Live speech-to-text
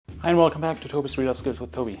Hi and welcome back to Toby's Real Skills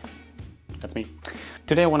with Toby. That's me.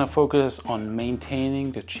 Today I want to focus on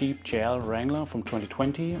maintaining the cheap JL Wrangler from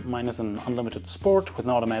 2020 minus an unlimited sport with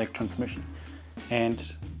an automatic transmission.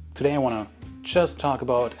 And today I want to just talk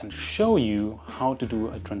about and show you how to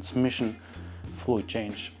do a transmission fluid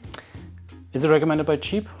change. Is it recommended by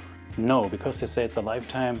Jeep? No, because they say it's a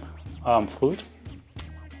lifetime fluid,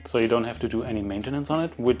 so you don't have to do any maintenance on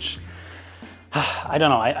it, which I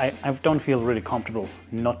don't know, I don't feel really comfortable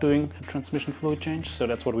not doing a transmission fluid change, so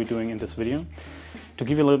that's what we're doing in this video. To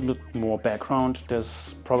give you a little bit more background,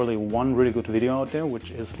 there's probably one really good video out there,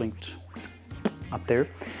 which is linked up there.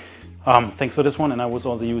 Thanks for this one, and I was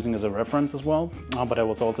also using as a reference as well, but I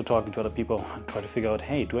was also talking to other people and try to figure out,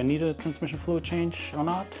 hey, do I need a transmission fluid change or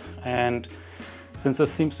not? And since this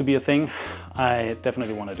seems to be a thing, I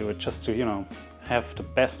definitely want to do it just to, you know, have the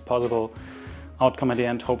best possible outcome at the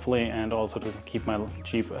end, hopefully, and also to keep my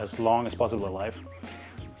Jeep as long as possible alive.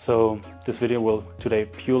 So this video will today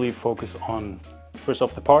purely focus on, first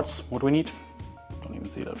off, the parts, what we need. Don't even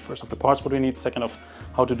see that. First off, the parts, what we need. Second off,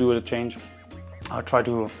 how to do a change. I'll try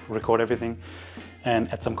to record everything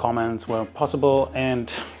and add some comments where possible.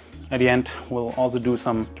 And at the end, we'll also do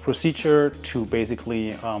some procedure to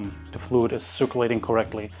basically the fluid is circulating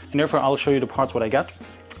correctly. And therefore, I'll show you the parts what I got.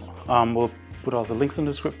 We'll put all the links in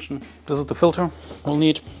the description. This is the filter we'll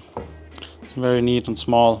need. It's a very neat and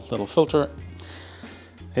small little filter.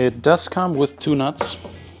 It does come with two nuts.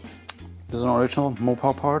 This is an original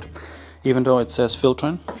Mopar part, even though it says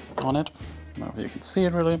filtering on it. I don't know if you can see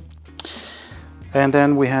it really. And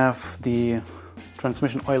then we have the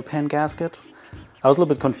transmission oil pan gasket. I was a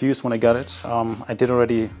little bit confused when I got it. I did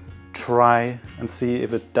already try and see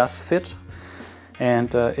if it does fit. And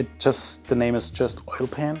the name is just oil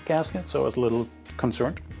pan gasket, so I was a little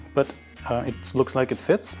concerned, but it looks like it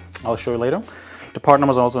fits. I'll show you later. The part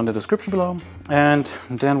number is also in the description below. And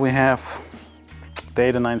then we have the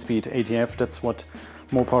 8 and 9 speed ATF. That's what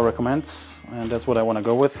Mopar recommends, and that's what I want to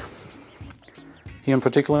go with. Here in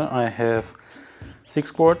particular, I have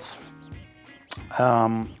 6 quarts.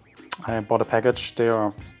 I bought a package. They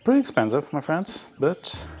are pretty expensive, my friends,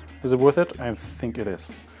 but is it worth it? I think it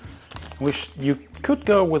is. You could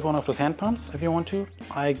go with one of those hand pumps if you want to.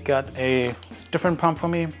 I got a different pump for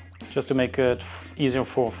me, just to make it easier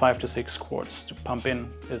for 5 to 6 quarts to pump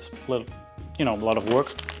in. Is a little, you know, a lot of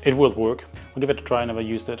work. It will work. We'll give it a try. I never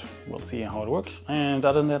used it. We'll see how it works. And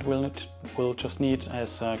other than that, we'll just need,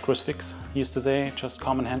 as Chris Fix used to say, just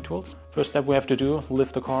common hand tools. First step we have to do,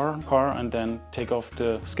 lift the car and then take off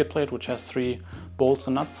the skid plate, which has 3 bolts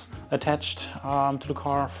and nuts attached to the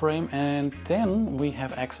car frame. And then we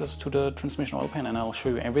have access to the transmission oil pan, and I'll show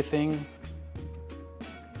you everything.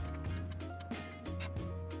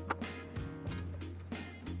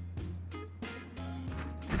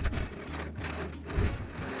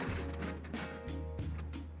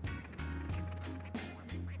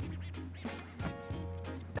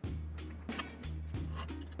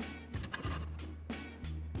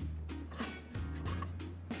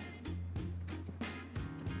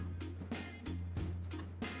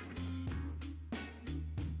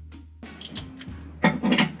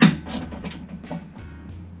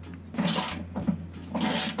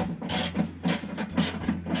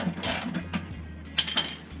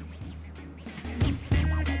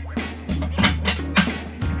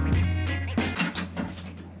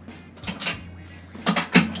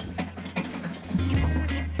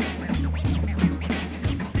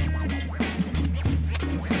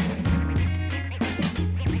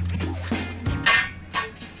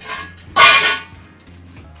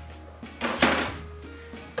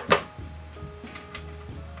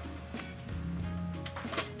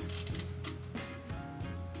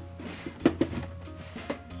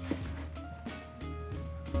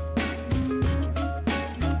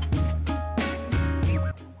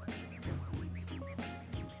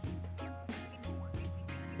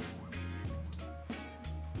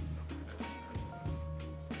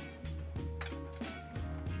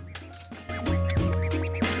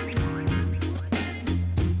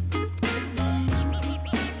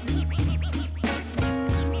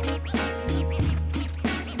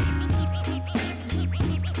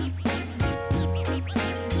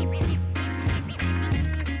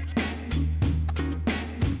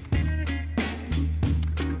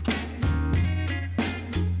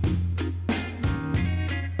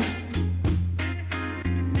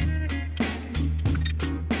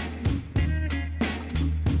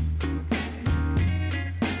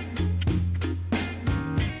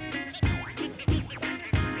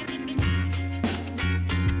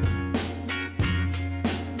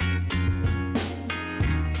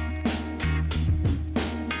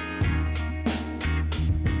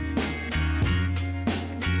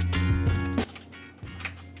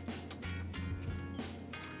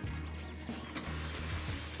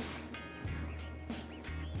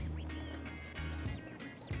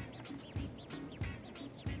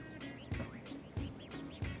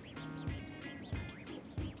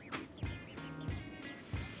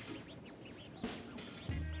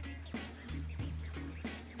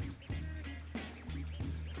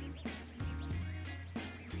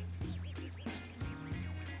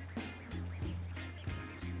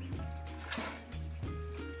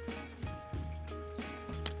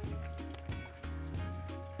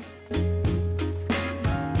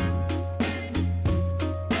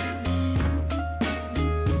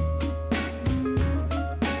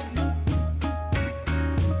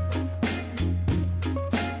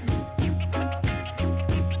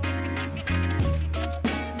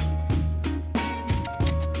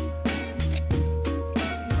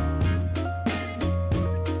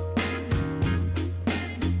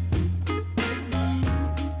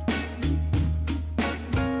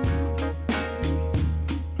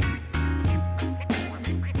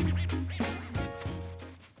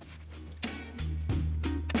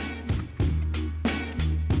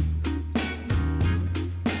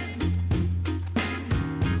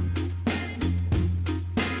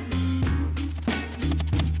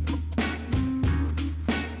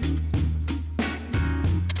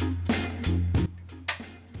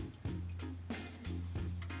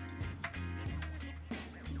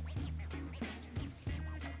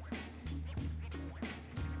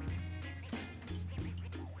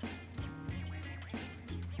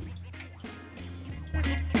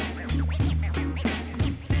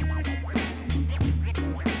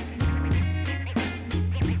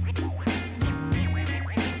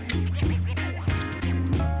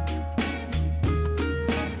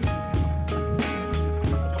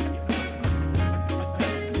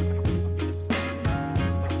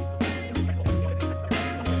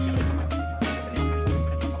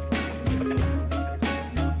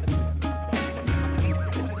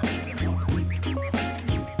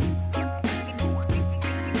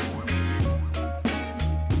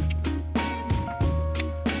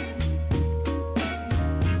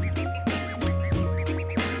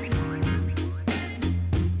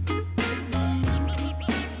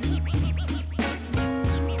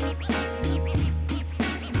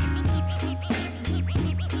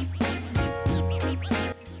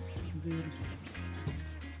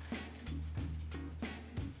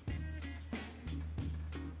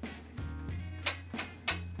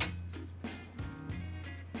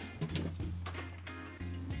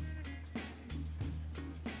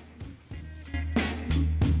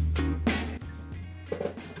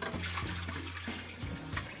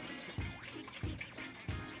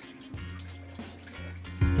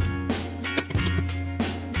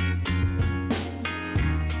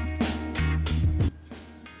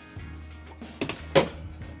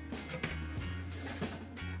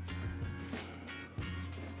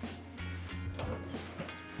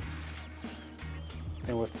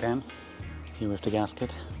 pan. Here we have the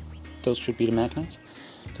gasket. Those should be the magnets.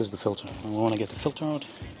 This is the filter. And we want to get the filter out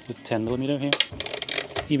with 10mm here.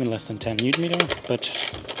 Even less than 10 Nm, but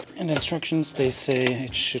in the instructions they say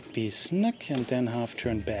it should be snug and then half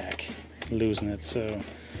turn back. Loosen it, so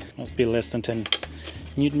it must be less than 10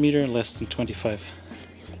 Nm, less than 25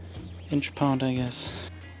 inch-pound, I guess.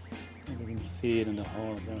 You can see it in the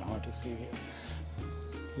hole, very hard to see here.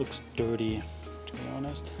 Looks dirty, to be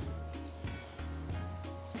honest.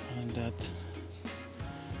 And that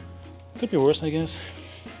could be worse, I guess.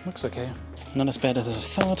 Looks okay. Not as bad as I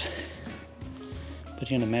thought. But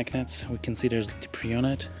here in the magnets, we can see there's debris on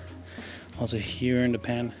it. Also here in the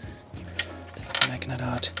pan, take the magnet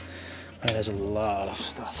out. Oh, there's a lot of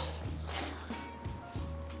stuff.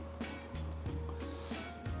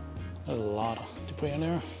 There's a lot of debris in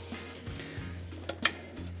there.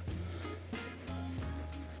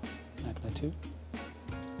 Magnet 2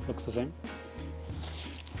 looks the same.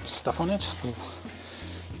 Stuff on it,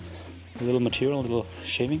 little material, little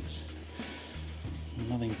shavings.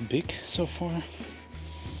 Nothing big so far.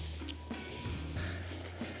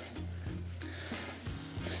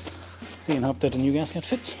 Let's see and hope that the new gasket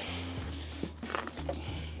fits.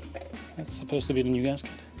 That's supposed to be the new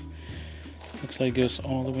gasket. Looks like it goes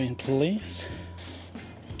all the way in place.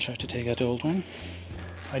 Try to take out the old one.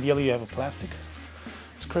 Ideally you have a plastic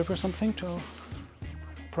scraper or something to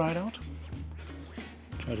pry it out.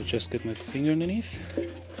 Try to just get my finger underneath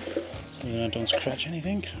so that I don't scratch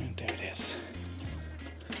anything. And there it is.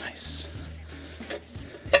 Nice.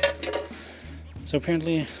 So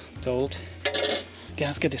apparently the old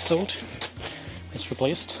gasket is sold. It's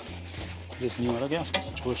replaced with this new metal gasket,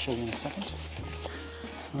 which we'll show you in a second.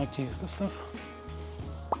 I like to use this stuff.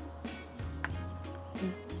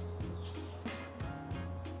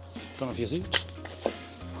 Don't know if you see it.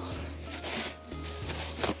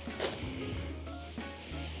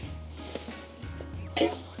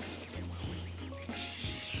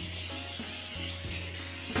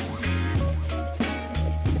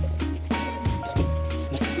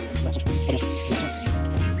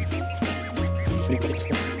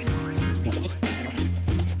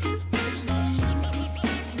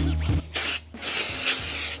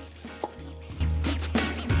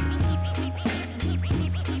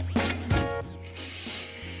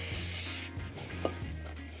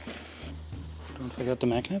 Don't forget the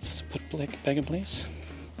magnets, put back in place.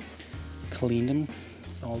 Clean them,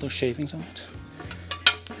 all those shavings on it.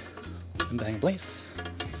 Put them back in place.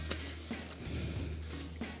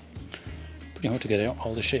 Pretty hard to get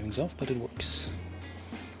all the shavings off, but it works.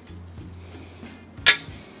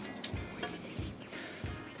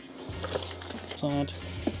 That's on it.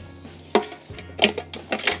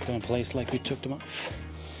 Go in place like we took them off.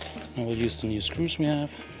 Now we'll use the new screws we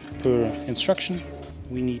have. Per instruction,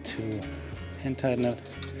 we need to hand tighten it.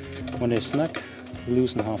 When they're snug,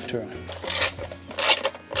 loosen half turn.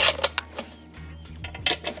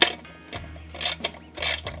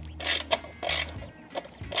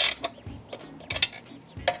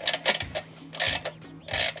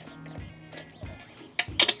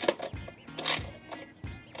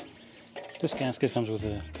 This gasket comes with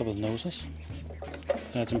a couple of noses.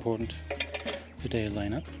 That's important that they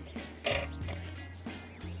line up.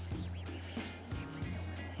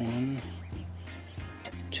 1,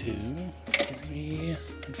 2, 3,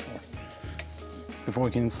 and 4. Before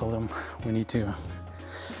we can install them, we need to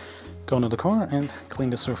go into the car and clean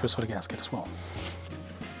the surface for the gasket as well.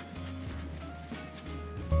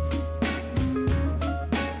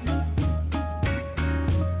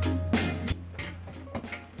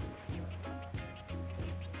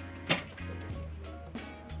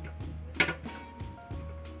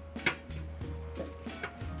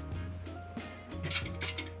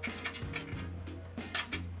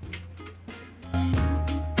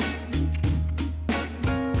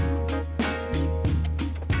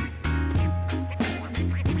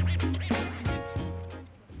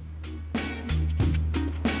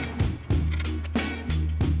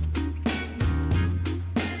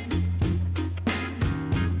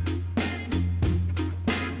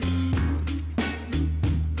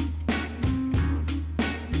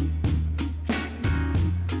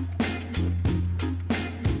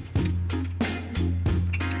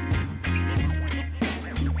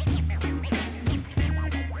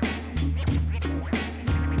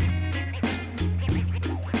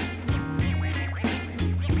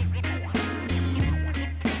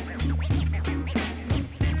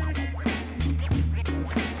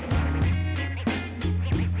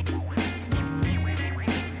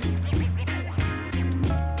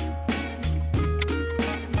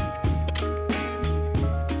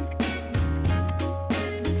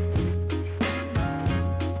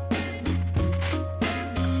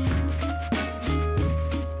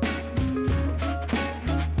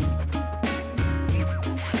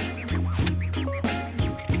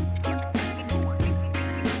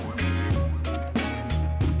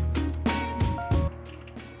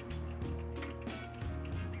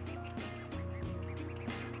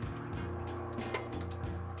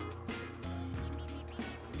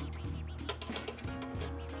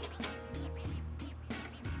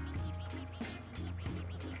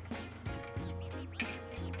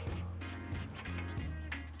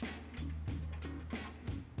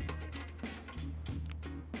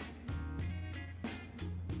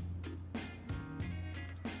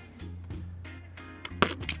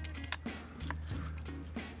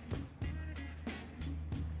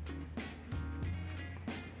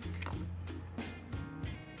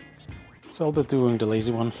 So I'll be doing the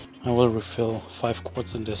lazy one. I will refill 5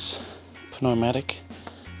 quarts in this pneumatic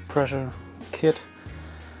pressure kit.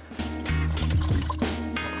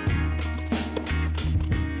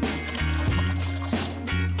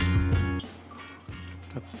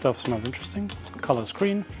 That stuff smells interesting. Color is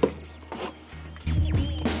green.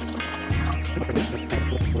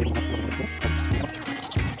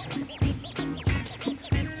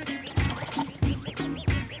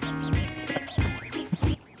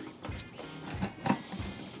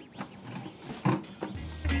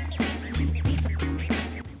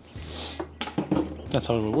 That's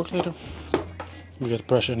how it will work later. We get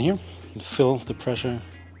pressure in here, and fill the pressure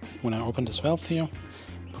when I open this valve here,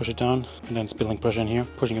 push it down, and then it's building pressure in here,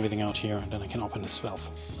 pushing everything out here, and then I can open this valve.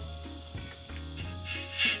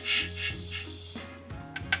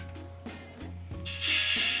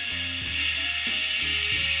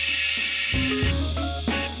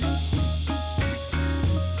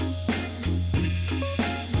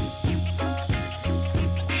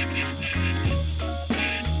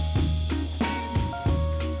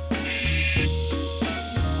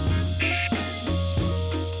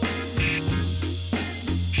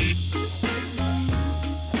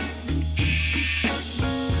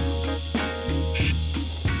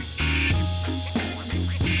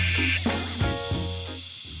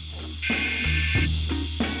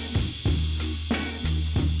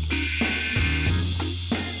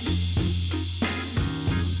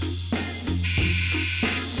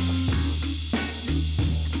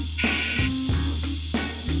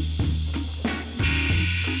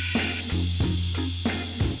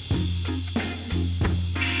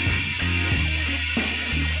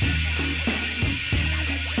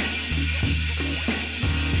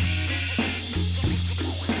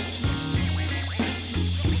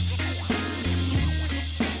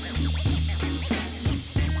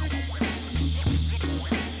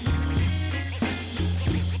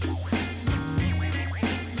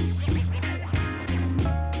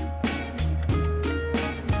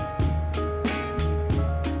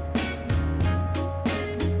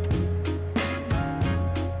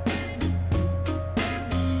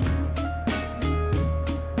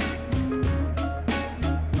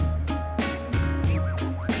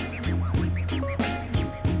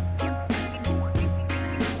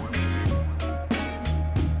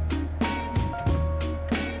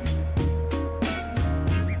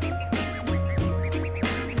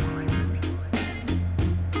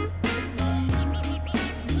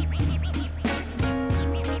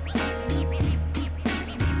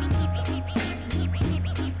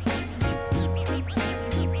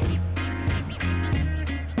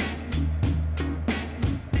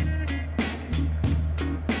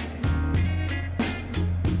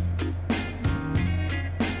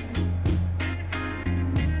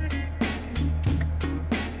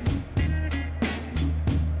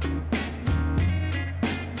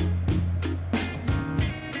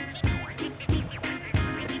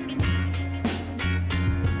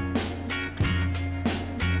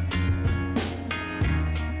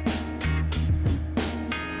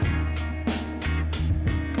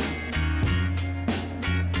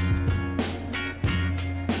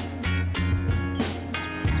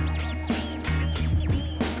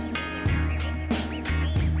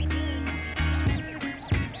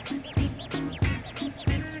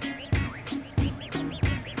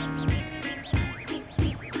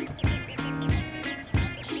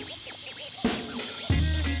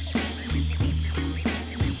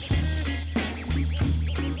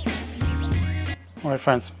 Alright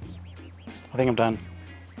friends, I think I'm done.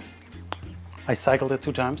 I cycled it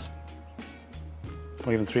 2 times,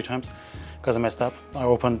 or even 3 times, because I messed up. I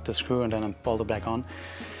opened the screw and then I bolted back on,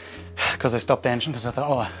 because I stopped the engine, because I thought,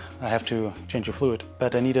 oh, I have to change the fluid.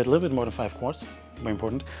 But I needed a little bit more than 5 quarts, very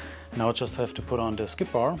important. And now I just have to put on the skid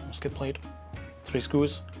bar, skid plate, 3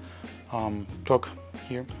 screws, torque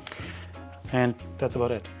here, and that's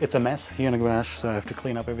about it. It's a mess here in the garage, so I have to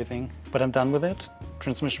clean up everything. But I'm done with it.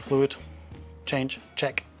 Transmission fluid change,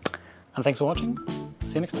 check. And thanks for watching.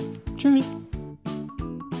 See you next time. Cheers!